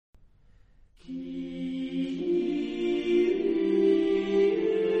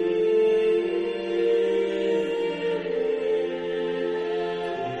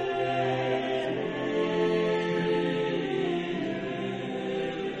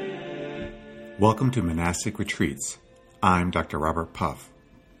Welcome to Monastic Retreats. I'm Dr. Robert Puff.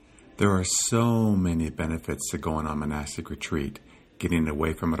 There are so many benefits to going on monastic retreat, getting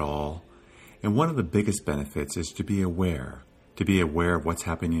away from it all. And one of the biggest benefits is to be aware of what's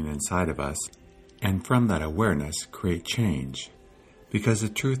happening inside of us, and from that awareness, create change. Because the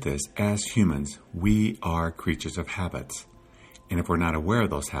truth is, as humans, we are creatures of habits. And if we're not aware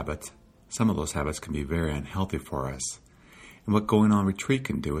of those habits, some of those habits can be very unhealthy for us. And what going on retreat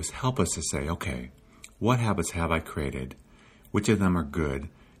can do is help us to say, okay, what habits have I created? Which of them are good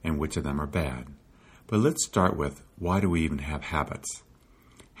and which of them are bad? But let's start with, why do we even have habits?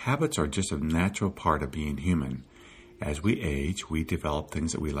 Habits are just a natural part of being human. As we age, we develop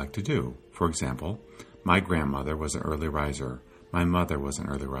things that we like to do. For example, my grandmother was an early riser. My mother was an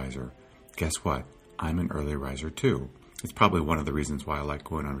early riser. Guess what? I'm an early riser too. It's probably one of the reasons why I like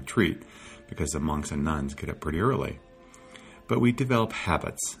going on retreat, because the monks and nuns get up pretty early. But we develop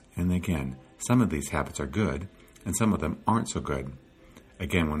habits, and again, some of these habits are good, and some of them aren't so good.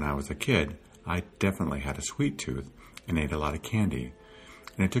 Again, when I was a kid, I definitely had a sweet tooth and ate a lot of candy.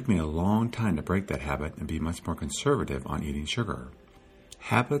 And it took me a long time to break that habit and be much more conservative on eating sugar.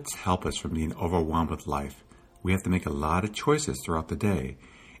 Habits help us from being overwhelmed with life. We have to make a lot of choices throughout the day,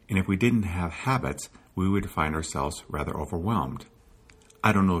 and if we didn't have habits, we would find ourselves rather overwhelmed.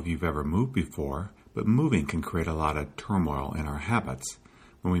 I don't know if you've ever moved before, but moving can create a lot of turmoil in our habits.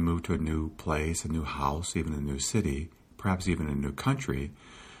 When we move to a new place, a new house, even a new city, perhaps even a new country,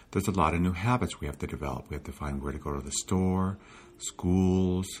 there's a lot of new habits we have to develop. We have to find where to go to the store,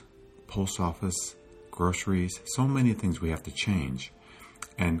 schools, post office, groceries, so many things we have to change.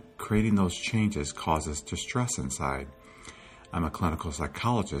 And creating those changes causes distress inside. I'm a clinical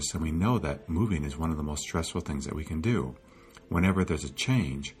psychologist, and we know that moving is one of the most stressful things that we can do. Whenever there's a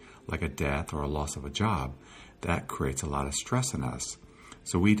change, like a death or a loss of a job, that creates a lot of stress in us.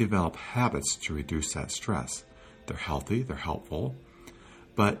 So we develop habits to reduce that stress. They're healthy, they're helpful,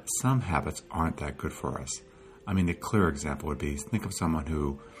 but some habits aren't that good for us. I mean, a clear example would be, think of someone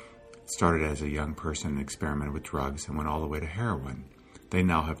who started as a young person and experimented with drugs and went all the way to heroin. They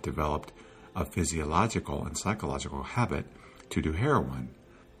now have developed a physiological and psychological habit to do heroin.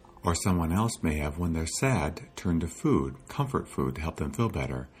 Or someone else may have, when they're sad, turned to food, comfort food, to help them feel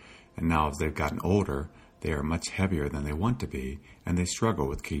better. And now as they've gotten older, they are much heavier than they want to be, and they struggle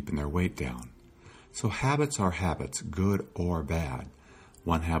with keeping their weight down. So habits are habits, good or bad.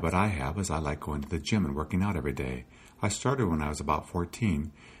 One habit I have is I like going to the gym and working out every day. I started when I was about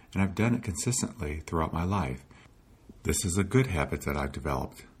 14, and I've done it consistently throughout my life. This is a good habit that I've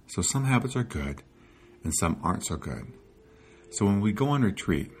developed. So some habits are good, and some aren't so good. So when we go on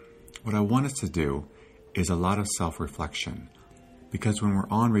retreat, what I want us to do is a lot of self-reflection. Because when we're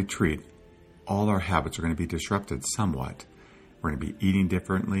on retreat, all our habits are going to be disrupted somewhat. We're going to be eating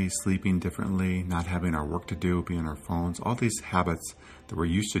differently, sleeping differently, not having our work to do, being on our phones. All these habits that we're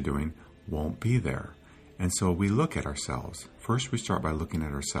used to doing won't be there. And so we look at ourselves. First, we start by looking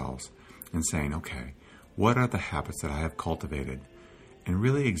at ourselves and saying, okay, what are the habits that I have cultivated? And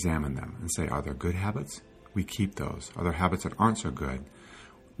really examine them and say, are there good habits? We keep those. Are there habits that aren't so good?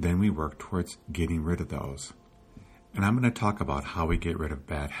 Then we work towards getting rid of those. And I'm going to talk about how we get rid of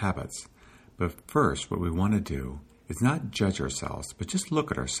bad habits. But first, what we want to do is not judge ourselves, but just look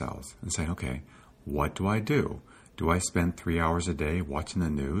at ourselves and say, okay, what do I do? Do I spend 3 hours a day watching the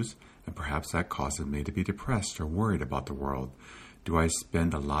news? And perhaps that causes me to be depressed or worried about the world. Do I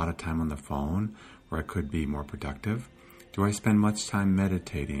spend a lot of time on the phone where I could be more productive? Do I spend much time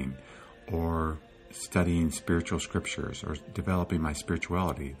meditating or studying spiritual scriptures or developing my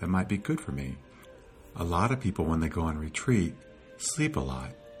spirituality that might be good for me? A lot of people, when they go on retreat, sleep a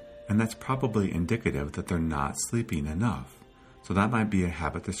lot. And that's probably indicative that they're not sleeping enough. So that might be a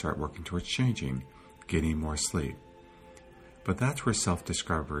habit to start working towards changing, getting more sleep. But that's where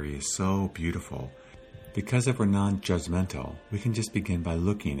self-discovery is so beautiful. Because if we're non-judgmental, we can just begin by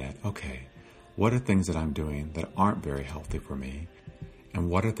looking at, okay, what are things that I'm doing that aren't very healthy for me? And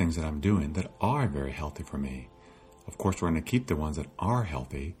what are things that I'm doing that are very healthy for me? Of course, we're going to keep the ones that are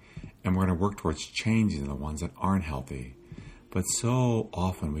healthy, and we're going to work towards changing the ones that aren't healthy. But so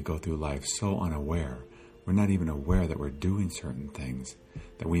often we go through life so unaware. We're not even aware that we're doing certain things,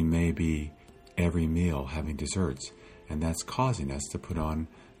 that we may be every meal having desserts, and that's causing us to put on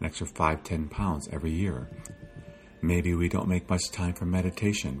an extra 5-10 pounds every year. Maybe we don't make much time for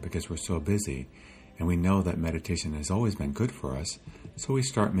meditation because we're so busy, and we know that meditation has always been good for us, so we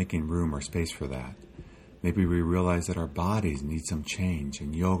start making room or space for that. Maybe we realize that our bodies need some change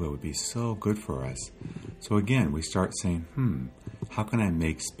and yoga would be so good for us. So again, we start saying, how can I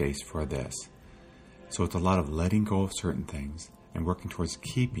make space for this? So it's a lot of letting go of certain things and working towards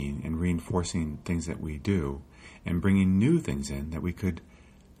keeping and reinforcing things that we do and bringing new things in that we could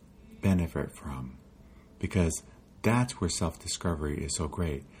benefit from. Because that's where self-discovery is so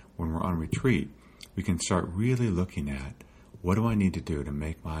great. When we're on retreat, we can start really looking at, what do I need to do to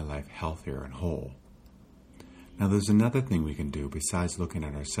make my life healthier and whole? Now, there's another thing we can do besides looking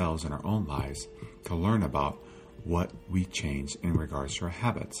at ourselves and our own lives to learn about what we changed in regards to our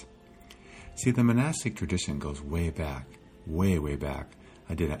habits. See, the monastic tradition goes way back, way, way back.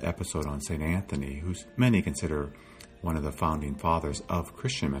 I did an episode on St. Anthony, who many consider one of the founding fathers of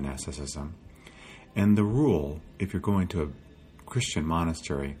Christian monasticism. And the rule, if you're going to a Christian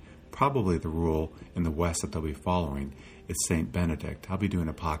monastery, probably the rule in the West that they'll be following is St. Benedict. I'll be doing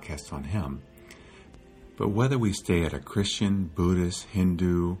a podcast on him. But whether we stay at a Christian, Buddhist,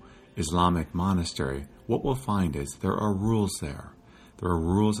 Hindu, Islamic monastery, what we'll find is there are rules there. There are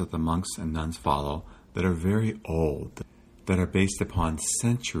rules that the monks and nuns follow that are very old, that are based upon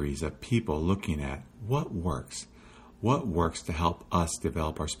centuries of people looking at what works to help us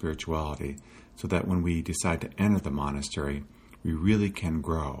develop our spirituality so that when we decide to enter the monastery, we really can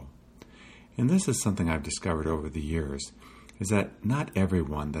grow. And this is something I've discovered over the years, is that not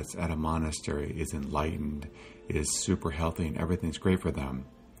everyone that's at a monastery is enlightened, is super healthy, and everything's great for them.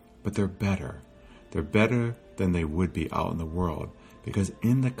 But they're better. They're better than they would be out in the world, because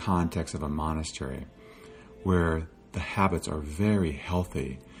in the context of a monastery, where the habits are very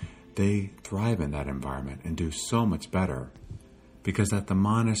healthy, they thrive in that environment and do so much better. Because at the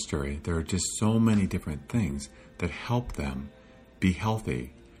monastery, there are just so many different things that help them be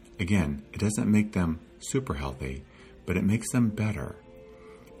healthy. Again, it doesn't make them super healthy, but it makes them better.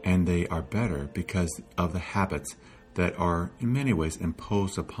 And they are better because of the habits that are in many ways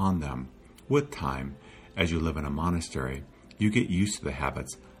imposed upon them. With time, as you live in a monastery, you get used to the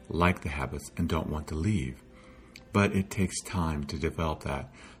habits, like the habits, and don't want to leave. But it takes time to develop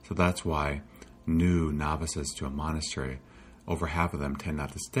that. So that's why new novices to a monastery, over half of them tend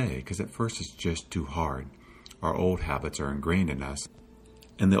not to stay, because at first it's just too hard. Our old habits are ingrained in us.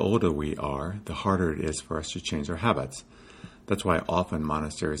 And the older we are, the harder it is for us to change our habits. That's why often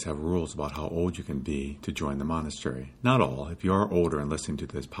monasteries have rules about how old you can be to join the monastery. Not all. If you are older and listening to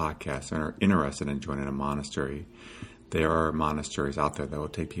this podcast and are interested in joining a monastery, there are monasteries out there that will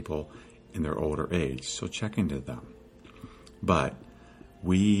take people in their older age, so check into them. But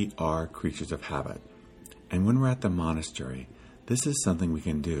we are creatures of habit. And when we're at the monastery, this is something we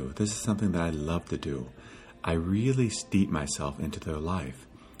can do. This is something that I love to do. I really steep myself into their life.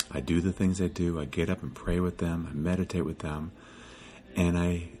 I do the things they do. I get up and pray with them. I meditate with them. And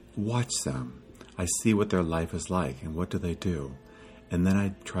I watch them. I see what their life is like and what do they do. And then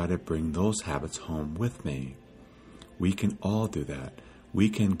I try to bring those habits home with me. We can all do that. We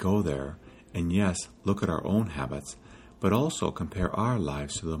can go there and, yes, look at our own habits, but also compare our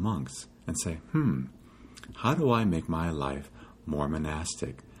lives to the monks and say, how do I make my life more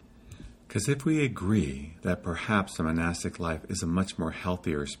monastic? Because if we agree that perhaps a monastic life is a much more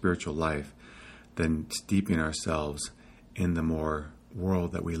healthier spiritual life than steeping ourselves in the more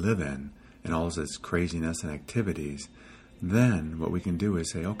world that we live in and all its craziness and activities, then what we can do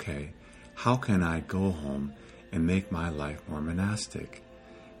is say, okay, how can I go home and make my life more monastic?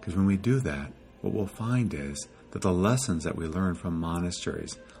 Because when we do that, what we'll find is that the lessons that we learn from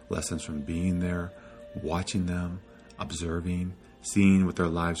monasteries, lessons from being there, watching them, observing, seeing what their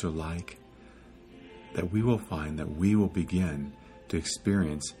lives are like, that we will find that we will begin to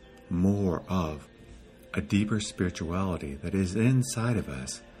experience more of a deeper spirituality that is inside of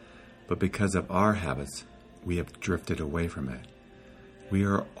us, but because of our habits, we have drifted away from it. We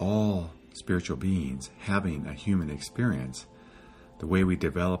are all spiritual beings having a human experience. The way we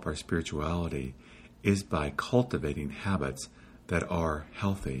develop our spirituality is by cultivating habits that are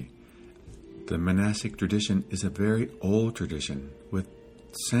healthy. The monastic tradition is a very old tradition with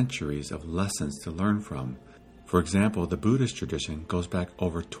centuries of lessons to learn from. For example, the Buddhist tradition goes back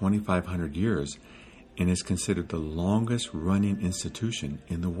over 2,500 years and is considered the longest running institution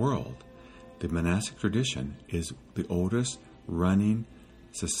in the world. The monastic tradition is the oldest running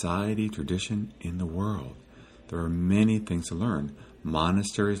society tradition in the world. There are many things to learn.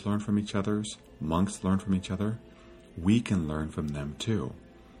 Monasteries learn from each other. Monks learn from each other. We can learn from them too.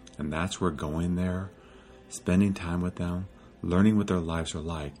 And that's where going there, spending time with them, learning what their lives are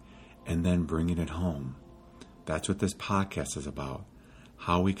like, and then bringing it home. That's what this podcast is about,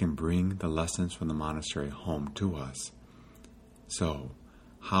 how we can bring the lessons from the monastery home to us. So,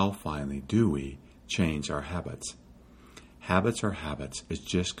 how finally do we change our habits? Habits are habits. It's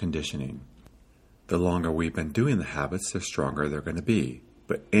just conditioning. The longer we've been doing the habits, the stronger they're going to be.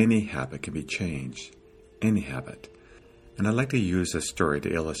 But any habit can be changed. Any habit. And I'd like to use a story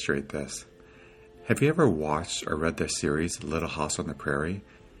to illustrate this. Have you ever watched or read the series Little House on the Prairie?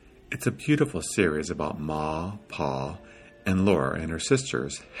 It's a beautiful series about Ma, Pa, and Laura and her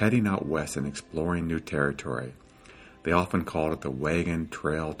sisters heading out west and exploring new territory. They often called it the Wagon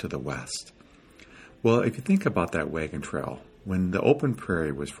Trail to the West. Well, if you think about that wagon trail, when the open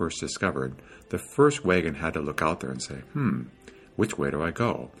prairie was first discovered, the first wagon had to look out there and say, which way do I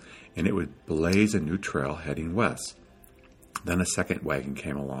go? And it would blaze a new trail heading west. Then a second wagon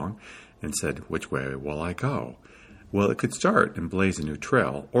came along and said, which way will I go? Well, it could start and blaze a new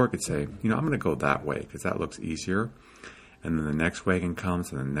trail, or it could say, I'm going to go that way because that looks easier. And then the next wagon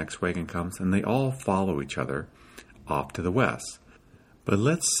comes, and the next wagon comes, and they all follow each other off to the west. But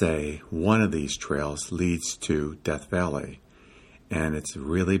let's say one of these trails leads to Death Valley, and it's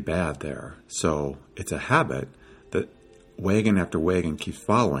really bad there. So it's a habit that wagon after wagon keeps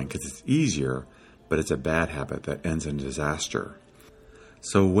following because it's easier, but it's a bad habit that ends in disaster.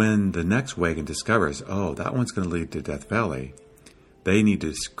 So when the next wagon discovers, that one's going to lead to Death Valley, they need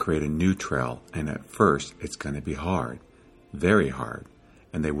to create a new trail, and at first it's going to be hard, very hard,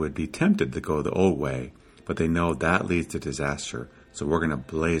 and they would be tempted to go the old way, but they know that leads to disaster, so we're going to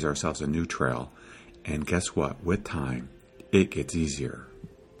blaze ourselves a new trail, and guess what? With time, it gets easier.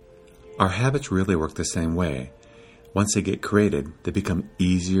 Our habits really work the same way. Once they get created, they become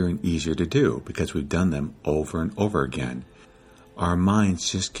easier and easier to do because we've done them over and over again. Our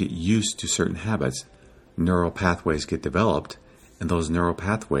minds just get used to certain habits. Neural pathways get developed, and those neural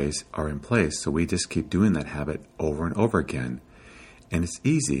pathways are in place, so we just keep doing that habit over and over again. And it's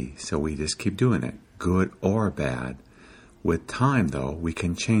easy, so we just keep doing it, good or bad. With time, though, we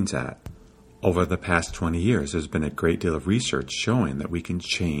can change that. Over the past 20 years, there's been a great deal of research showing that we can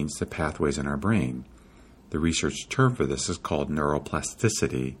change the pathways in our brain. The research term for this is called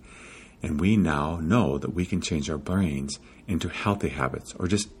neuroplasticity, and we now know that we can change our brains into healthy habits, or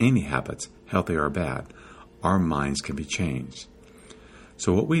just any habits, healthy or bad. Our minds can be changed.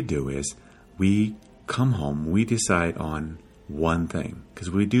 So what we do is we come home, we decide on one thing, because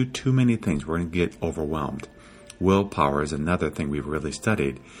we do too many things, we're going to get overwhelmed. Willpower is another thing we've really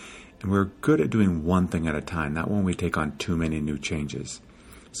studied, and we're good at doing one thing at a time, not when we take on too many new changes.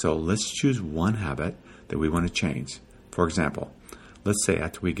 So let's choose one habit that we want to change. For example, let's say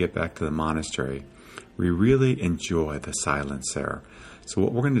after we get back to the monastery, we really enjoy the silence there. So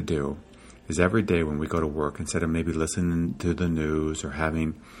what we're going to do is every day when we go to work, instead of maybe listening to the news or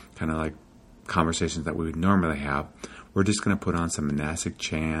having kind of like conversations that we would normally have, we're just going to put on some monastic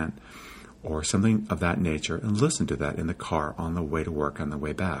chant or something of that nature and listen to that in the car on the way to work, on the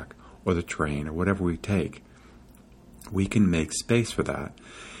way back, or the train, or whatever we take. We can make space for that.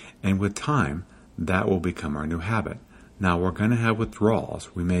 And with time, that will become our new habit. Now, we're going to have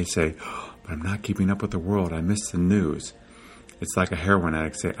withdrawals. We may say, but I'm not keeping up with the world. I miss the news. It's like a heroin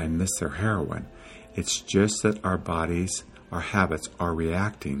addict say, I miss their heroin. It's just that our bodies, our habits are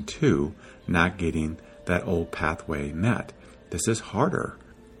reacting to not getting that old pathway met. This is harder.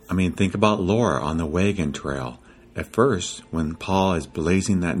 Think about Laura on the wagon trail. At first, when Paul is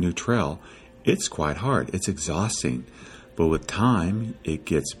blazing that new trail, it's quite hard. It's exhausting. But with time, it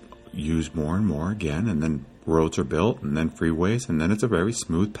gets used more and more again, and then roads are built, and then freeways, and then it's a very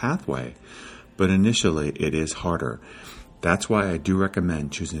smooth pathway. But initially, it is harder. That's why I do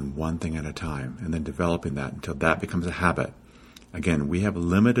recommend choosing one thing at a time, and then developing that until that becomes a habit. Again, we have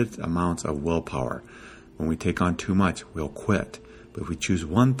limited amounts of willpower. When we take on too much, we'll quit. But if we choose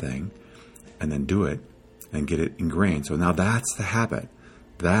one thing, and then do it, and get it ingrained, so now that's the habit.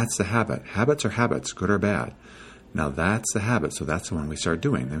 That's the habit. Habits are habits, good or bad. Now that's the habit, so that's the one we start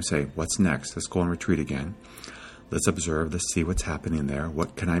doing. Then we say, what's next? Let's go on retreat again. Let's observe, let's see what's happening there.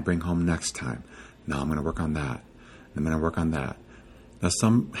 What can I bring home next time? Now I'm going to work on that. I'm going to work on that. Now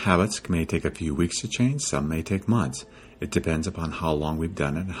some habits may take a few weeks to change, some may take months. It depends upon how long we've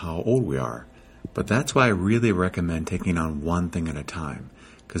done it and how old we are. But that's why I really recommend taking on one thing at a time.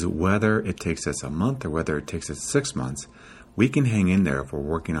 Because whether it takes us a month or whether it takes us 6 months, we can hang in there if we're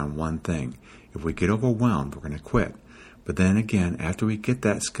working on one thing. If we get overwhelmed, we're going to quit. But then again, after we get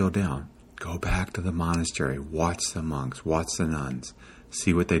that skill down, go back to the monastery, watch the monks, watch the nuns,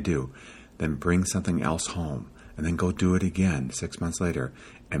 see what they do. Then bring something else home, and then go do it again 6 months later,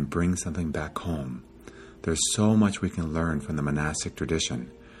 and bring something back home. There's so much we can learn from the monastic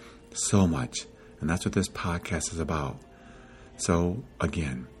tradition. So much. And that's what this podcast is about. So,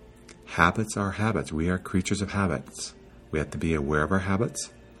 again, habits are habits. We are creatures of habits. We have to be aware of our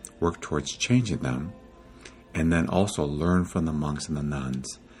habits, work towards changing them, and then also learn from the monks and the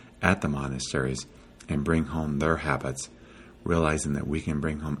nuns at the monasteries and bring home their habits, realizing that we can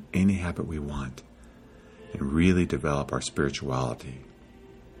bring home any habit we want. and really develop our spirituality.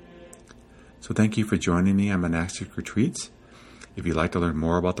 So thank you for joining me on Monastic Retreats. If you'd like to learn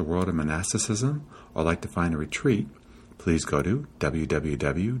more about the world of monasticism or like to find a retreat, please go to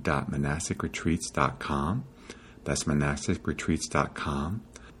www.monasticretreats.com. That's monasticretreats.com.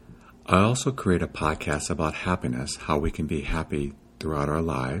 I also create a podcast about happiness, how we can be happy throughout our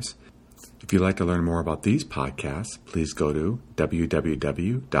lives. If you'd like to learn more about these podcasts, please go to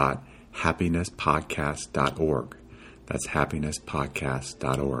www.happinesspodcast.org. That's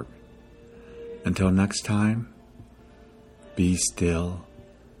happinesspodcast.org. Until next time, be still,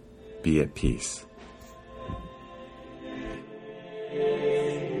 be at peace.